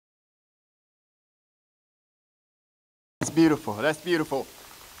beautiful. That's beautiful.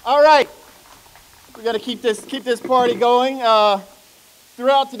 All right. We're going to keep this party going.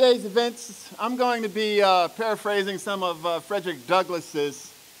 Throughout today's events, I'm going to be paraphrasing some of Frederick Douglass's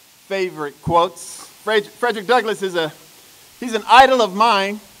favorite quotes. Frederick Douglass he's an idol of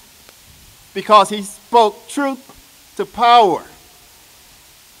mine because he spoke truth to power.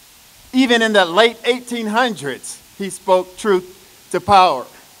 Even in the late 1800s, he spoke truth to power.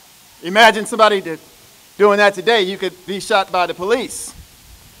 Imagine somebody doing that today. You could be shot by the police,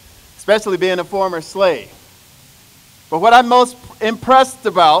 especially being a former slave. But what I'm most impressed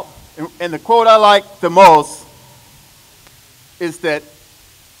about, and the quote I like the most, is that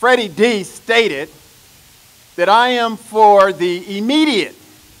Freddie D stated that I am for the immediate,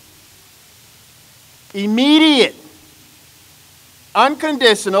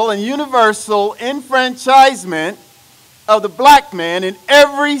 unconditional, and universal enfranchisement of the black man in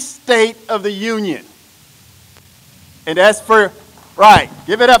every state of the Union. And that's for, right,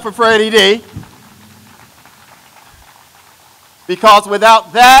 give it up for Freddie D. Because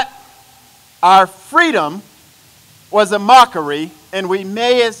without that, our freedom was a mockery, and we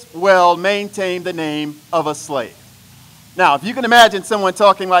may as well maintain the name of a slave. Now, if you can imagine someone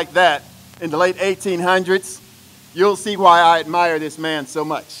talking like that in the late 1800s, you'll see why I admire this man so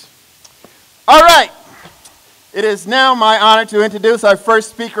much. All right. It is now my honor to introduce our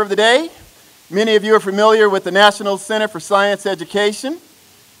first speaker of the day. Many of you are familiar with the National Center for Science Education.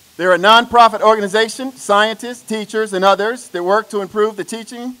 They're a nonprofit organization, scientists, teachers, and others that work to improve the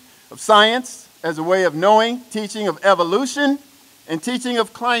teaching of science as a way of knowing, teaching of evolution, and teaching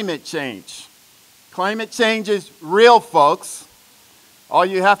of climate change. Climate change is real, folks. All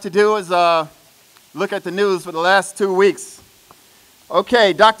you have to do is look at the news for the last 2 weeks.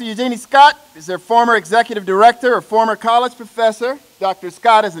 Okay, Dr. Eugenie Scott is their former executive director or former college professor. Dr.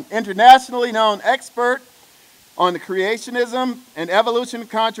 Scott is an internationally known expert on the creationism and evolution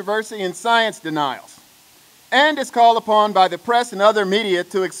controversy and science denials, and is called upon by the press and other media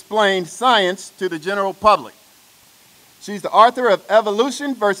to explain science to the general public. She's the author of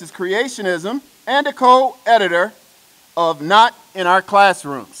Evolution versus Creationism and a co-editor of Not in Our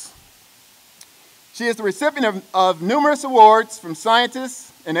Classrooms. She is the recipient of numerous awards from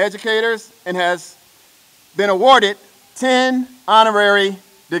scientists and educators and has been awarded 10 honorary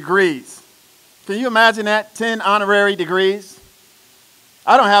degrees. Can you imagine that? 10 honorary degrees?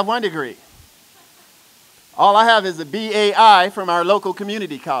 I don't have 1 degree. All I have is a BAI from our local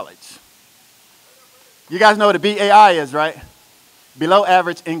community college. You guys know what a BAI is, right? Below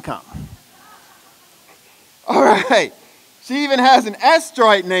average income. All right. She even has an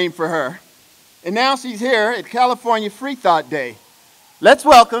asteroid named for her. And now she's here at California Freethought Day. Let's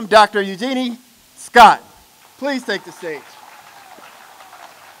welcome Dr. Eugenie Scott. Please take the stage.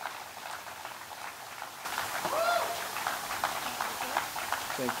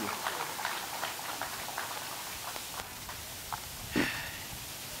 Thank you.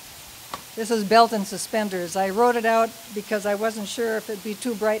 This is Belt and Suspenders. I wrote it out because I wasn't sure if it'd be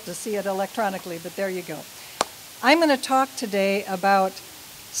too bright to see it electronically, but there you go. I'm going to talk today about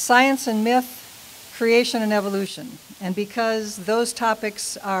science and myth, creation and evolution. And because those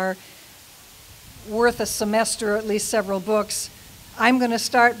topics are worth a semester or at least several books, I'm going to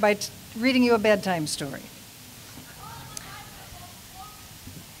start by reading you a bedtime story.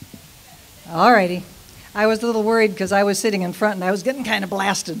 All righty. I was a little worried because I was sitting in front and I was getting kind of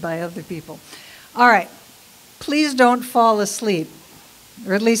blasted by other people. All right. Please don't fall asleep,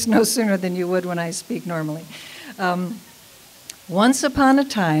 or at least no sooner than you would when I speak normally. Once upon a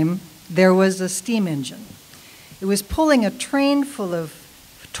time, there was a steam engine. It was pulling a train full of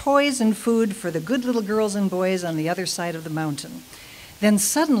toys and food for the good little girls and boys on the other side of the mountain. Then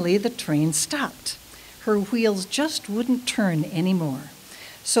suddenly the train stopped. Her wheels just wouldn't turn anymore.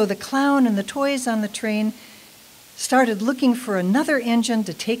 So the clown and the toys on the train started looking for another engine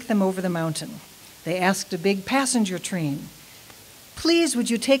to take them over the mountain. They asked a big passenger train, "Please,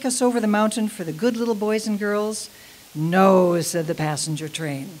 would you take us over the mountain for the good little boys and girls?" "No," said the passenger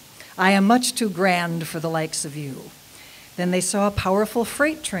train. "I am much too grand for the likes of you." Then they saw a powerful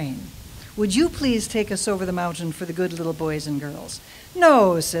freight train. "Would you please take us over the mountain for the good little boys and girls?"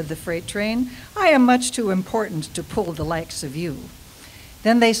 "No," said the freight train. "I am much too important to pull the likes of you."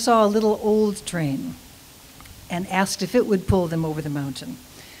 Then they saw a little old train and asked if it would pull them over the mountain.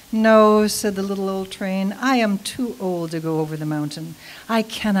 "No," said the little old train. "I am too old to go over the mountain. I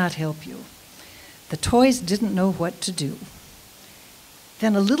cannot help you." The toys didn't know what to do.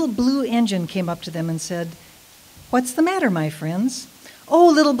 Then a little blue engine came up to them and said, "What's the matter, my friends?" "Oh,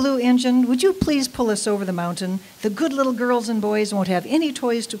 little blue engine, would you please pull us over the mountain? The good little girls and boys won't have any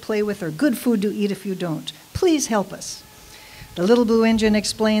toys to play with or good food to eat if you don't. Please help us." The little blue engine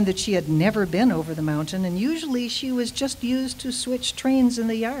explained that she had never been over the mountain, and usually she was just used to switch trains in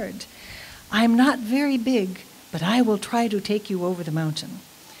the yard. "I'm not very big, but I will try to take you over the mountain."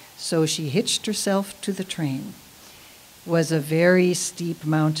 So she hitched herself to the train. It was a very steep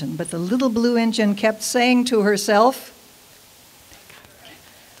mountain, but the little blue engine kept saying to herself,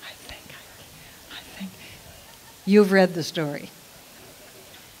 I think. You've read the story.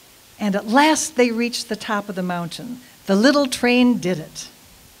 And at last they reached the top of the mountain. The little train did it.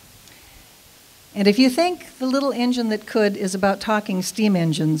 And if you think The Little Engine That Could is about talking steam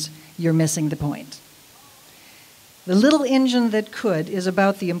engines, you're missing the point. The Little Engine That Could is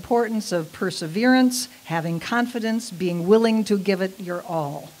about the importance of perseverance, having confidence, being willing to give it your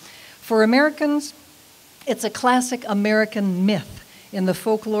all. For Americans, it's a classic American myth in the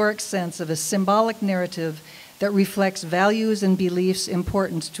folkloric sense of a symbolic narrative that reflects values and beliefs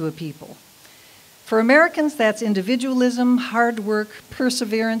important to a people. For Americans, that's individualism, hard work,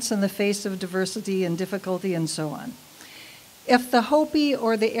 perseverance in the face of diversity and difficulty, and so on. If the Hopi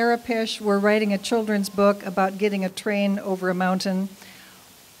or the Arapesh were writing a children's book about getting a train over a mountain,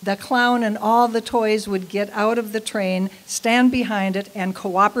 the clown and all the toys would get out of the train, stand behind it, and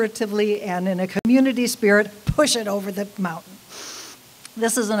cooperatively and in a community spirit, push it over the mountain.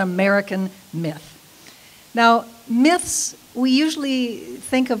 This is an American myth. Now, myths, we usually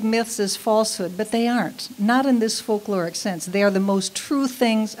think of myths as falsehood, but they aren't. Not in this folkloric sense. They are the most true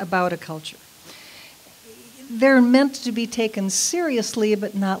things about a culture. They're meant to be taken seriously,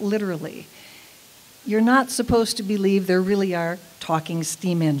 but not literally. You're not supposed to believe there really are talking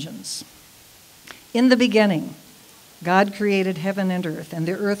steam engines. In the beginning, God created heaven and earth, and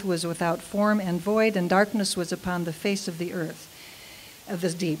the earth was without form and void, and darkness was upon the face of the earth, of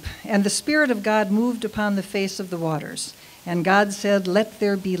the deep. And the Spirit of God moved upon the face of the waters. And God said, "Let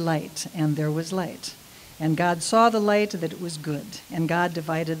there be light," and there was light. And God saw the light, that it was good, and God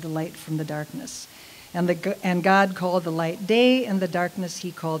divided the light from the darkness. And God called the light day, and the darkness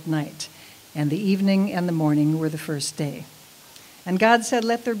he called night. And the evening and the morning were the first day. And God said,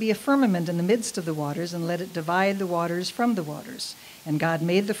 "Let there be a firmament in the midst of the waters, and let it divide the waters from the waters." And God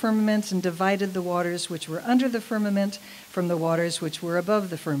made the firmament and divided the waters which were under the firmament from the waters which were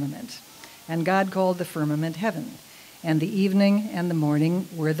above the firmament. And God called the firmament heaven. And the evening and the morning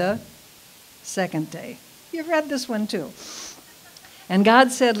were the second day. You've read this one too. And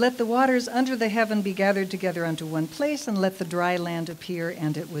God said, "Let the waters under the heaven be gathered together unto one place, and let the dry land appear,"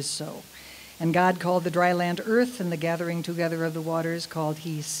 and it was so. And God called the dry land earth, and the gathering together of the waters called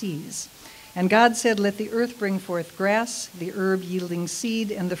he seas. And God said, "Let the earth bring forth grass, the herb yielding seed,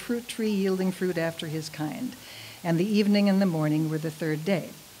 and the fruit tree yielding fruit after his kind." And the evening and the morning were the third day.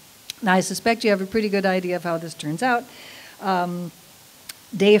 Now, I suspect you have a pretty good idea of how this turns out.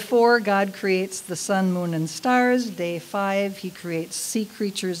 Day 4, God creates the sun, moon, and stars. Day 5, he creates sea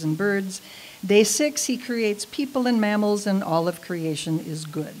creatures and birds. Day 6, he creates people and mammals, and all of creation is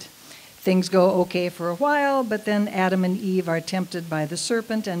good. Things go okay for a while, but then Adam and Eve are tempted by the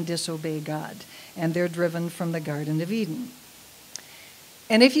serpent and disobey God, and they're driven from the Garden of Eden.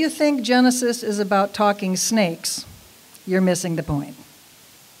 And if you think Genesis is about talking snakes, you're missing the point.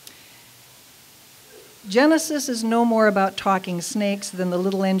 Genesis is no more about talking snakes than The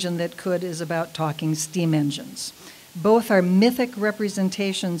Little Engine That Could is about talking steam engines. Both are mythic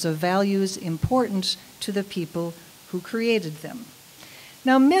representations of values important to the people who created them.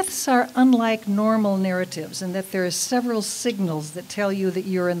 Now, myths are unlike normal narratives in that there are several signals that tell you that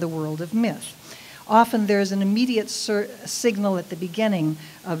you're in the world of myth. Often there's an immediate signal at the beginning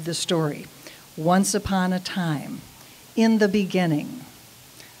of the story. Once upon a time, in the beginning,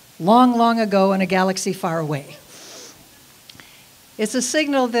 long, long ago in a galaxy far away. It's a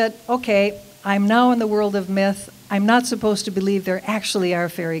signal that, okay, I'm now in the world of myth. I'm not supposed to believe there actually are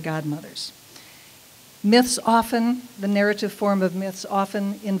fairy godmothers. Myths often, the narrative form of myths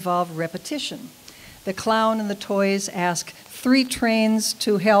often involve repetition. The clown and the toys ask 3 trains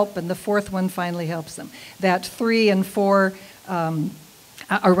to help, and the 4th one finally helps them. That 3 and 4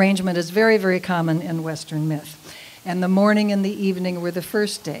 arrangement is very, very common in Western myth. And the morning and the evening were the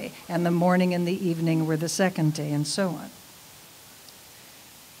first day, and the morning and the evening were the second day, and so on.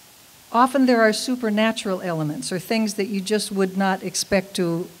 Often there are supernatural elements or things that you just would not expect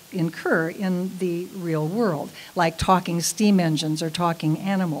to incur in the real world, like talking steam engines or talking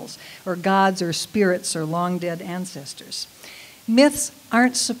animals, or gods or spirits or long-dead ancestors. Myths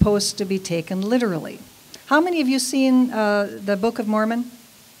aren't supposed to be taken literally. How many of you seen the Book of Mormon?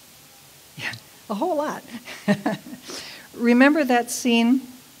 Yeah, a whole lot. Remember that scene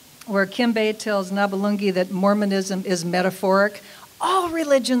where Kimbe tells Nabelungi that Mormonism is metaphoric? All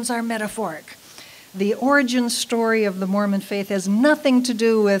religions are metaphoric. The origin story of the Mormon faith has nothing to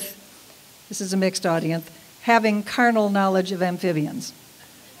do with, this is a mixed audience, having carnal knowledge of amphibians.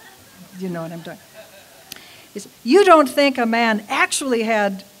 You know what I'm talking about. You don't think a man actually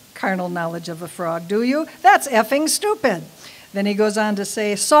had carnal knowledge of a frog, do you? That's effing stupid. Then he goes on to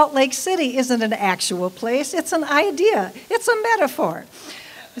say, Salt Lake City isn't an actual place, it's an idea, it's a metaphor.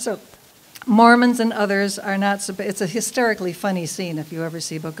 So Mormons and others are not, it's a hysterically funny scene if you ever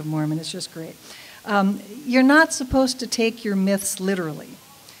see Book of Mormon, it's just great. You're not supposed to take your myths literally,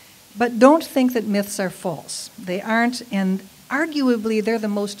 but don't think that myths are false. They aren't, and arguably they're the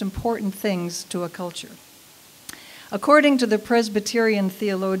most important things to a culture. According to the Presbyterian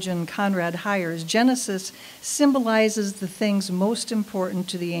theologian Conrad Hyers, Genesis symbolizes the things most important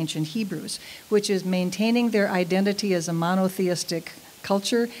to the ancient Hebrews, which is maintaining their identity as a monotheistic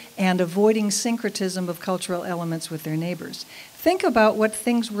culture and avoiding syncretism of cultural elements with their neighbors. Think about what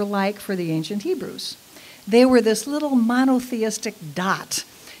things were like for the ancient Hebrews. They were this little monotheistic dot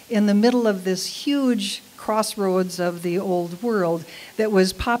in the middle of this huge crossroads of the old world that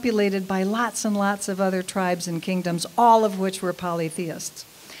was populated by lots and lots of other tribes and kingdoms, all of which were polytheists.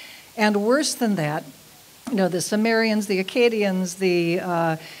 And worse than that, you know, the Sumerians, the Akkadians,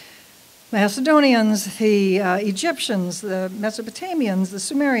 the Macedonians, the Egyptians, the Mesopotamians, the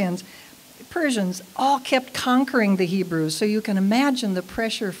Sumerians, Persians, all kept conquering the Hebrews. So you can imagine the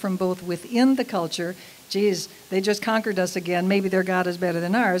pressure from both within the culture, geez, they just conquered us again, maybe their God is better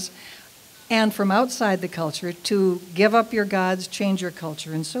than ours, and from outside the culture to give up your gods, change your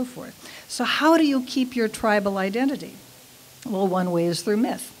culture, and so forth. So how do you keep your tribal identity? Well, one way is through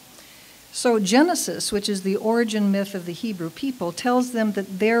myth. So Genesis, which is the origin myth of the Hebrew people, tells them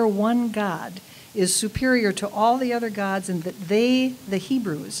that their one God is superior to all the other gods and that they, the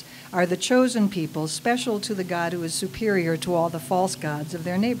Hebrews, are the chosen people, special to the God who is superior to all the false gods of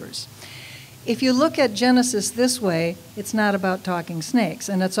their neighbors. If you look at Genesis this way, it's not about talking snakes,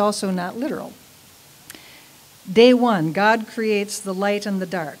 and it's also not literal. Day one, God creates the light and the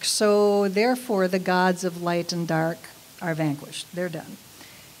dark, so therefore the gods of light and dark are vanquished. They're done.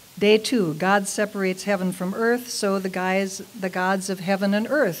 Day two, God separates heaven from earth, so the gods of heaven and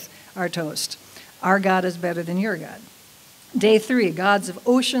earth are toast. Our God is better than your God. Day three, gods of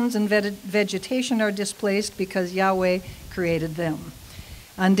oceans and vegetation are displaced because Yahweh created them.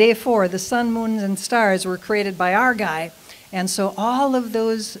 On day four, the sun, moon, and stars were created by our guy, and so all of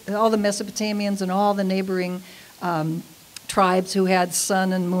those, all the Mesopotamians and all the neighboring tribes who had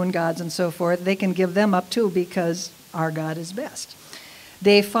sun and moon gods and so forth, they can give them up too because our God is best.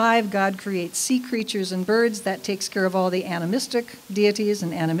 Day five, God creates sea creatures and birds. That takes care of all the animistic deities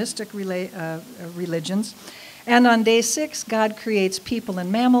and animistic religions. And on day six, God creates people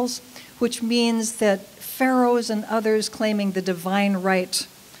and mammals, which means that pharaohs and others claiming the divine right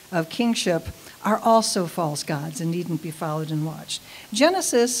of kingship are also false gods and needn't be followed and watched.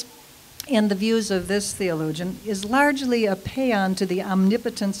 Genesis, in the views of this theologian, is largely a paean to the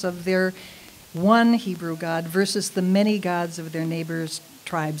omnipotence of their one Hebrew God versus the many gods of their neighbors,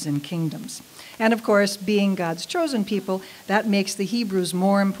 tribes, and kingdoms. And of course, being God's chosen people, that makes the Hebrews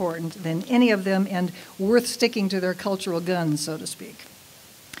more important than any of them and worth sticking to their cultural guns, so to speak.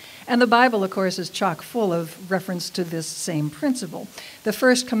 And the Bible, of course, is chock full of reference to this same principle. The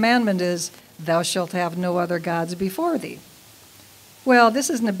first commandment is, thou shalt have no other gods before thee. Well, this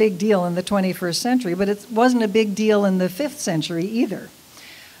isn't a big deal in the 21st century, but it wasn't a big deal in the 5th century either.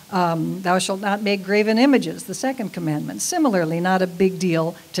 Thou shalt not make graven images, the second commandment. Similarly, not a big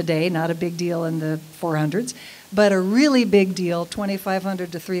deal today, not a big deal in the 400s, but a really big deal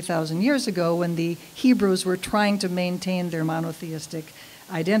 2,500 to 3,000 years ago when the Hebrews were trying to maintain their monotheistic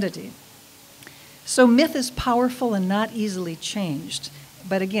identity. So myth is powerful and not easily changed.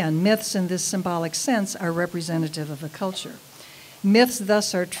 But again, myths in this symbolic sense are representative of a culture. Myths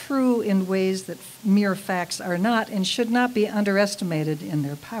thus are true in ways that mere facts are not and should not be underestimated in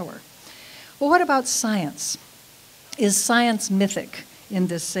their power. Well, what about science? Is science mythic in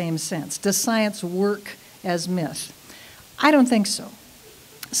this same sense? Does science work as myth? I don't think so.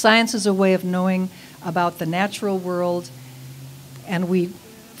 Science is a way of knowing about the natural world, and we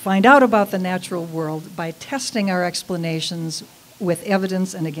find out about the natural world by testing our explanations with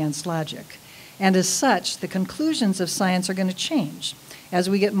evidence and against logic. And as such, the conclusions of science are going to change. As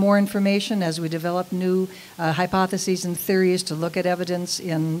we get more information, as we develop new hypotheses and theories to look at evidence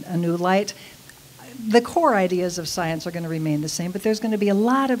in a new light, the core ideas of science are going to remain the same, but there's going to be a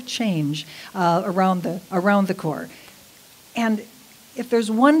lot of change around the core. And if there's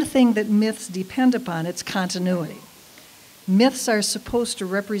one thing that myths depend upon, it's continuity. Myths are supposed to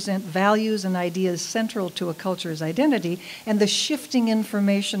represent values and ideas central to a culture's identity, and the shifting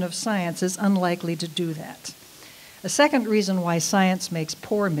information of science is unlikely to do that. A second reason why science makes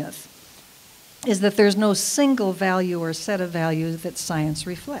poor myth is that there's no single value or set of values that science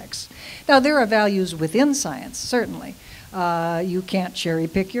reflects. Now, there are values within science, certainly. You can't cherry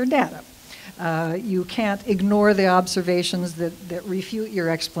pick your data. You can't ignore the observations that refute your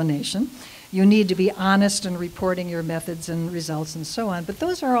explanation. You need to be honest in reporting your methods and results and so on. But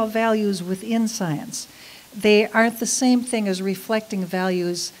those are all values within science. They aren't the same thing as reflecting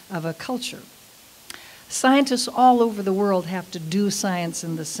values of a culture. Scientists all over the world have to do science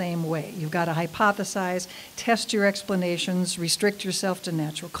in the same way. You've got to hypothesize, test your explanations, restrict yourself to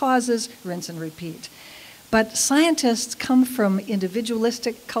natural causes, rinse and repeat. But scientists come from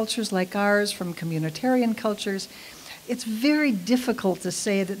individualistic cultures like ours, from communitarian cultures. It's very difficult to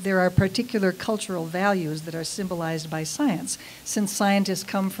say that there are particular cultural values that are symbolized by science, since scientists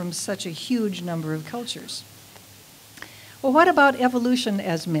come from such a huge number of cultures. Well, what about evolution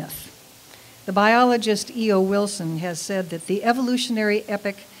as myth? The biologist E.O. Wilson has said that the evolutionary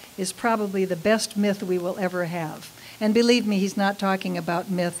epic is probably the best myth we will ever have. And believe me, he's not talking about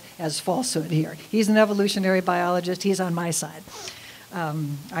myth as falsehood here. He's an evolutionary biologist. He's on my side.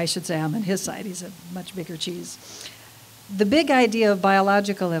 I should say I'm on his side. He's a much bigger cheese. The big idea of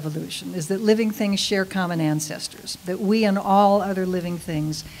biological evolution is that living things share common ancestors, that we and all other living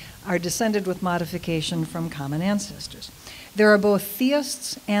things are descended with modification from common ancestors. There are both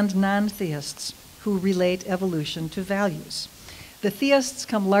theists and non-theists who relate evolution to values. The theists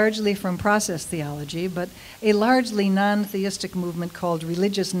come largely from process theology, but a largely non-theistic movement called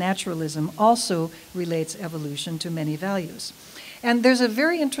religious naturalism also relates evolution to many values. And there's a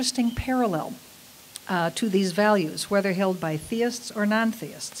very interesting parallel to these values, whether held by theists or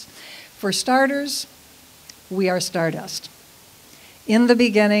non-theists. For starters, we are stardust. In the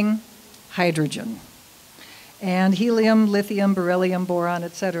beginning, hydrogen, and helium, lithium, beryllium, boron,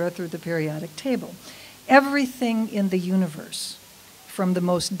 etc., through the periodic table. Everything in the universe, from the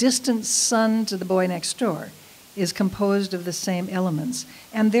most distant sun to the boy next door, is composed of the same elements,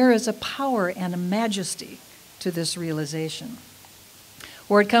 and there is a power and a majesty to this realization.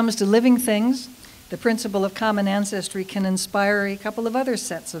 Where it comes to living things, the principle of common ancestry can inspire a couple of other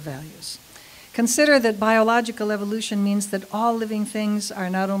sets of values. Consider that biological evolution means that all living things are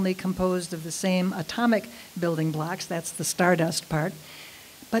not only composed of the same atomic building blocks, that's the stardust part,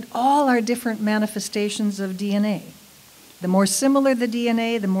 but all are different manifestations of DNA. The more similar the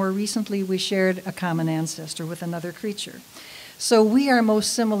DNA, the more recently we shared a common ancestor with another creature. So we are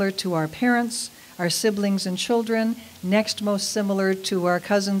most similar to our parents, our siblings and children, next most similar to our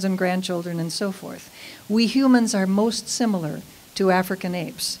cousins and grandchildren, and so forth. We humans are most similar to African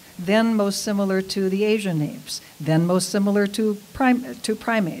apes, then most similar to the Asian apes, then most similar to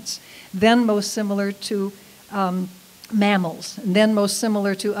primates, then most similar to mammals, and then most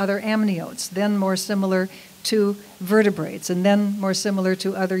similar to other amniotes, then more similar to vertebrates, and then more similar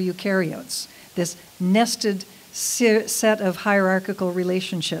to other eukaryotes. This nested set of hierarchical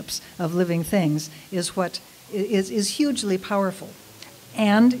relationships of living things is what is hugely powerful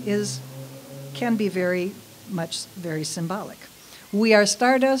and can be very symbolic. We are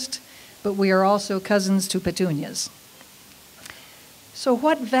stardust, but we are also cousins to petunias. So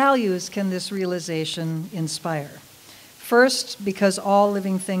what values can this realization inspire? First, because all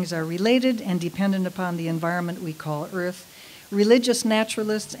living things are related and dependent upon the environment we call Earth, religious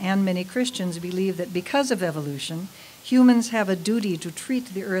naturalists and many Christians believe that because of evolution, humans have a duty to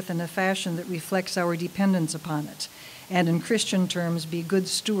treat the Earth in a fashion that reflects our dependence upon it, and in Christian terms, be good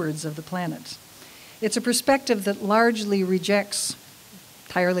stewards of the planet. It's a perspective that entirely rejects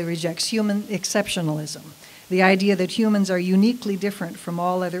human exceptionalism, the idea that humans are uniquely different from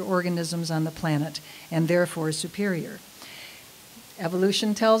all other organisms on the planet and therefore superior.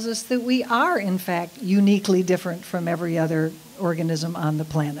 Evolution tells us that we are, in fact, uniquely different from every other organism on the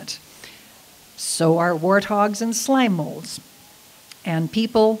planet. So are warthogs and slime molds. And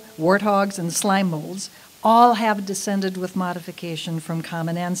people, warthogs and slime molds, all have descended with modification from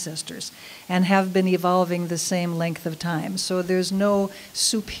common ancestors and have been evolving the same length of time. So there's no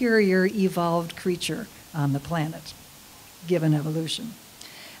superior evolved creature on the planet, given evolution.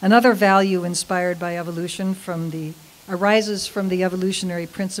 Another value inspired by evolution arises from the evolutionary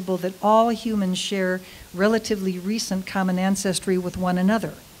principle that all humans share relatively recent common ancestry with one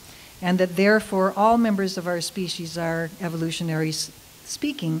another, and that therefore all members of our species are, evolutionary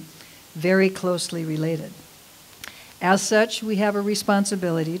speaking, very closely related. As such, we have a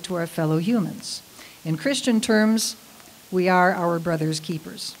responsibility to our fellow humans. In Christian terms, we are our brother's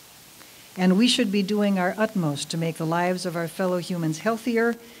keepers. and we should be doing our utmost to make the lives of our fellow humans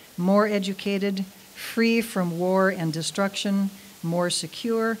healthier, more educated, free from war and destruction, more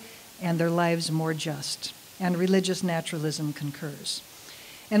secure, and their lives more just. And religious naturalism concurs.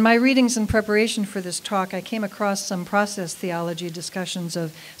 In my readings in preparation for this talk, I came across some process theology discussions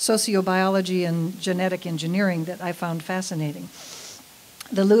of sociobiology and genetic engineering that I found fascinating.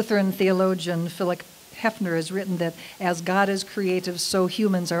 The Lutheran theologian Philip Hefner has written that as God is creative, so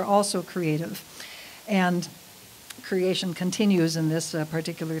humans are also creative. And creation continues in this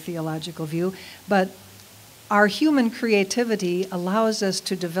particular theological view. But our human creativity allows us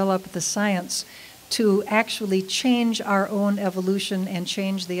to develop the science to actually change our own evolution and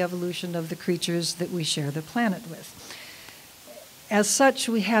change the evolution of the creatures that we share the planet with. As such,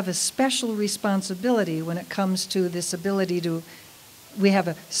 we have a special responsibility when it comes to this ability to, we have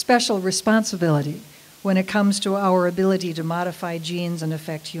a special responsibility when it comes to our ability to modify genes and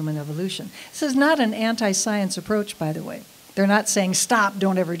affect human evolution. This is not an anti-science approach, by the way. They're not saying, stop,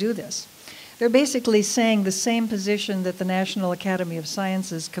 don't ever do this. They're basically saying the same position that the National Academy of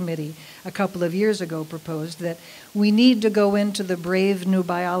Sciences Committee a couple of years ago proposed, that we need to go into the brave new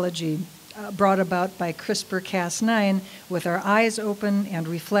biology brought about by CRISPR-Cas9 with our eyes open and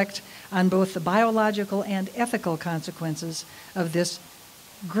reflect on both the biological and ethical consequences of this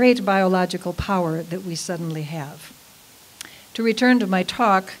great biological power that we suddenly have. To return to my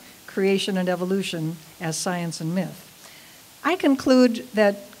talk, Creation and Evolution as Science and Myth, I conclude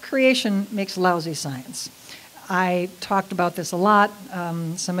that creation makes lousy science. I talked about this a lot.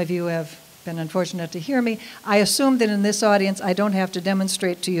 Some of you have been unfortunate to hear me. I assume that in this audience I don't have to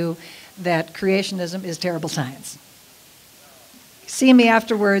demonstrate to you that creationism is terrible science. See me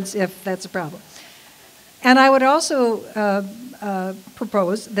afterwards if that's a problem. And I would also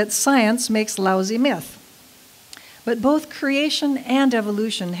propose that science makes lousy myth. But both creation and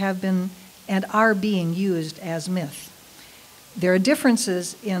evolution have been and are being used as myth. There are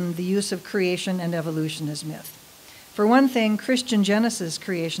differences in the use of creation and evolution as myth. For one thing, Christian Genesis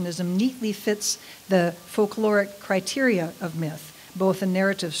creationism neatly fits the folkloric criteria of myth, both in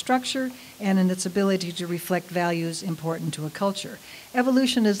narrative structure and in its ability to reflect values important to a culture.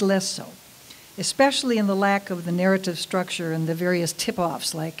 Evolution is less so, especially in the lack of the narrative structure and the various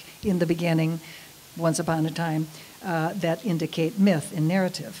tip-offs, like in the beginning, once upon a time, that indicate myth in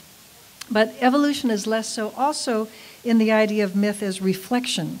narrative. But evolution is less so also in the idea of myth as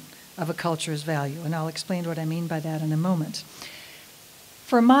reflection of a culture's value, and I'll explain what I mean by that in a moment.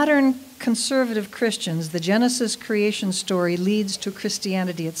 For modern conservative Christians, the Genesis creation story leads to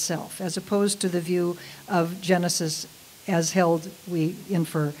Christianity itself, as opposed to the view of Genesis as held, we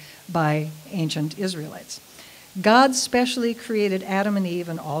infer, by ancient Israelites. God specially created Adam and Eve,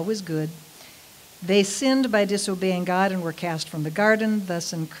 and all was good. They sinned by disobeying God and were cast from the garden,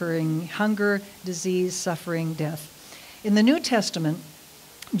 thus incurring hunger, disease, suffering, death. In the New Testament,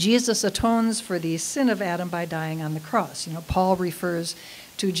 Jesus atones for the sin of Adam by dying on the cross. Paul refers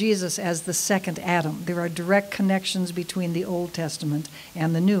to Jesus as the second Adam. There are direct connections between the Old Testament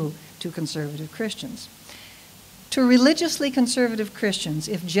and the New to conservative Christians. To religiously conservative Christians,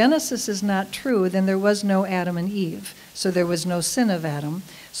 if Genesis is not true, then there was no Adam and Eve, so there was no sin of Adam,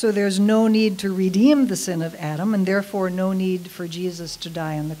 so there's no need to redeem the sin of Adam, and therefore no need for Jesus to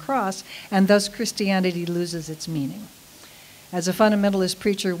die on the cross, and thus Christianity loses its meaning. As a fundamentalist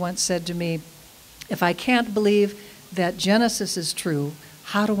preacher once said to me, if I can't believe that Genesis is true,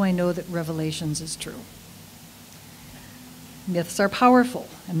 how do I know that Revelations is true? Myths are powerful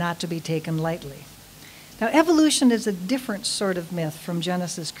and not to be taken lightly. Now, evolution is a different sort of myth from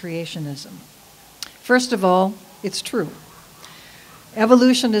Genesis creationism. First of all, it's true.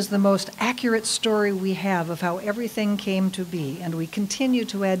 Evolution is the most accurate story we have of how everything came to be, and we continue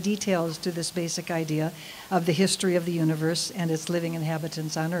to add details to this basic idea of the history of the universe and its living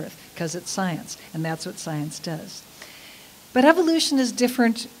inhabitants on Earth, because it's science, and that's what science does. But evolution is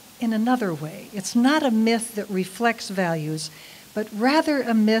different in another way. It's not a myth that reflects values, but rather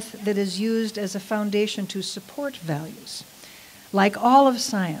a myth that is used as a foundation to support values. Like all of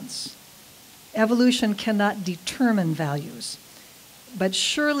science, evolution cannot determine values, but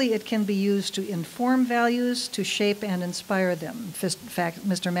surely it can be used to inform values, to shape and inspire them. In fact,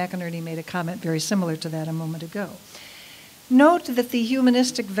 Mr. McInerney made a comment very similar to that a moment ago. Note that the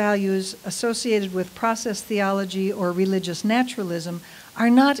humanistic values associated with process theology or religious naturalism are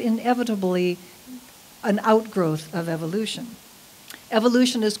not inevitably an outgrowth of evolution.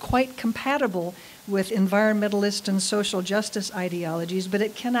 Evolution is quite compatible with environmentalist and social justice ideologies, but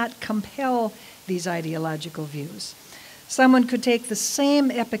it cannot compel these ideological views. Someone could take the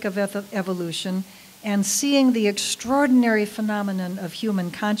same epic of evolution and seeing the extraordinary phenomenon of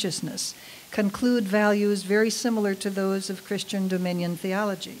human consciousness, conclude values very similar to those of Christian dominion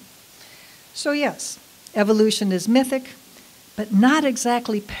theology. So yes, evolution is mythic, but not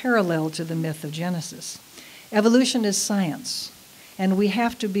exactly parallel to the myth of Genesis. Evolution is science, and we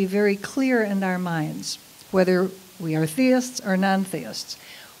have to be very clear in our minds, whether we are theists or non-theists,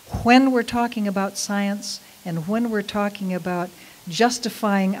 when we're talking about science and when we're talking about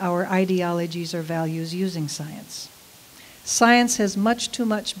justifying our ideologies or values using science. Science has much too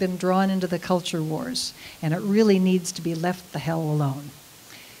much been drawn into the culture wars, and it really needs to be left the hell alone.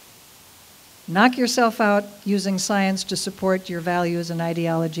 Knock yourself out using science to support your values and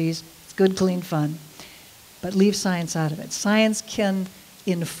ideologies. It's good, clean fun. But leave science out of it. Science can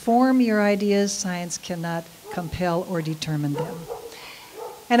inform your ideas. Science cannot compel or determine them.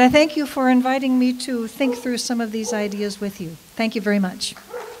 And I thank you for inviting me to think through some of these ideas with you. Thank you very much.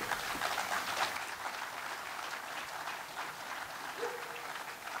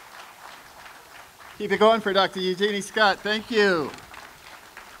 Keep it going for Dr. Eugenie Scott. Thank you.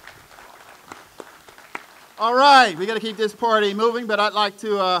 All right, we got to keep this party moving, but I'd like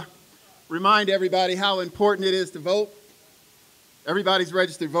to remind everybody how important it is to vote. Everybody's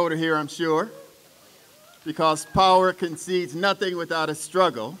registered voter here, I'm sure, because power concedes nothing without a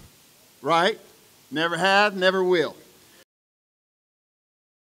struggle, right? Never have, never will.